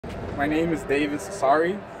My name is Davis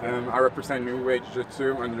Asare. I represent New Way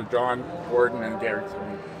Jiu-Jitsu under John, Gordon, and Garrett.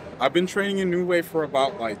 I've been training in New Way for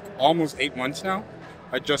about almost 8 months now.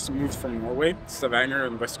 I just moved from Norway, Stavanger,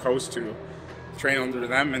 on the West Coast to train under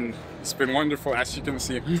them, and it's been wonderful, as you can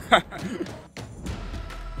see.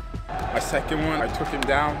 My second one, I took him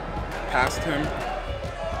down, passed him.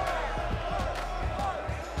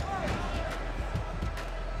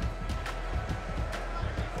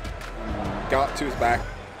 Got to his back.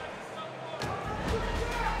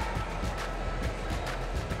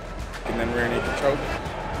 And then rear naked choke.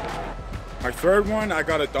 My third one, I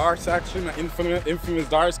got a darts action, infamous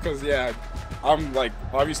darts, because I'm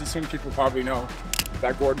obviously some people probably know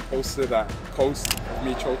that Gordon posted that post of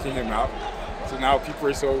me choking him out. So now people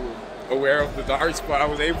are so aware of the darts, but I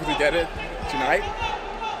was able to get it tonight.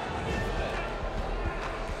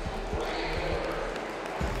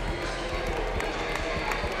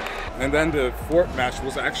 And then the fourth match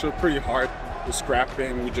was actually pretty hard. It was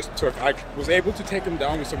scrapping. I was able to take him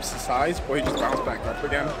down with some size, but he just bounced back up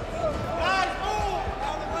again.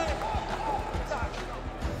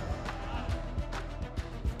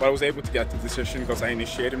 But I was able to get the decision because I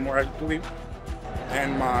initiated more, I believe.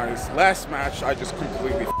 And my last match, I just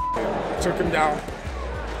completely I took him down,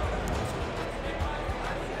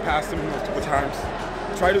 passed him multiple times,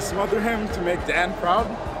 tried to smother him to make Dan proud.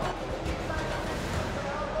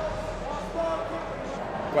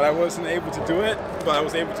 But I wasn't able to do it, but I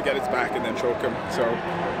was able to get his back and then choke him. So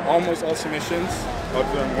almost all submissions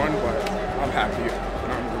other than one, but I'm happy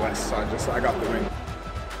nonetheless. So I got the win.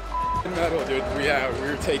 Medal, dude, we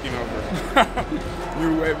were taking over.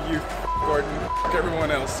 New Wave Youth, Gordon,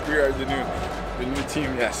 everyone else. We are the new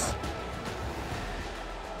team, yes.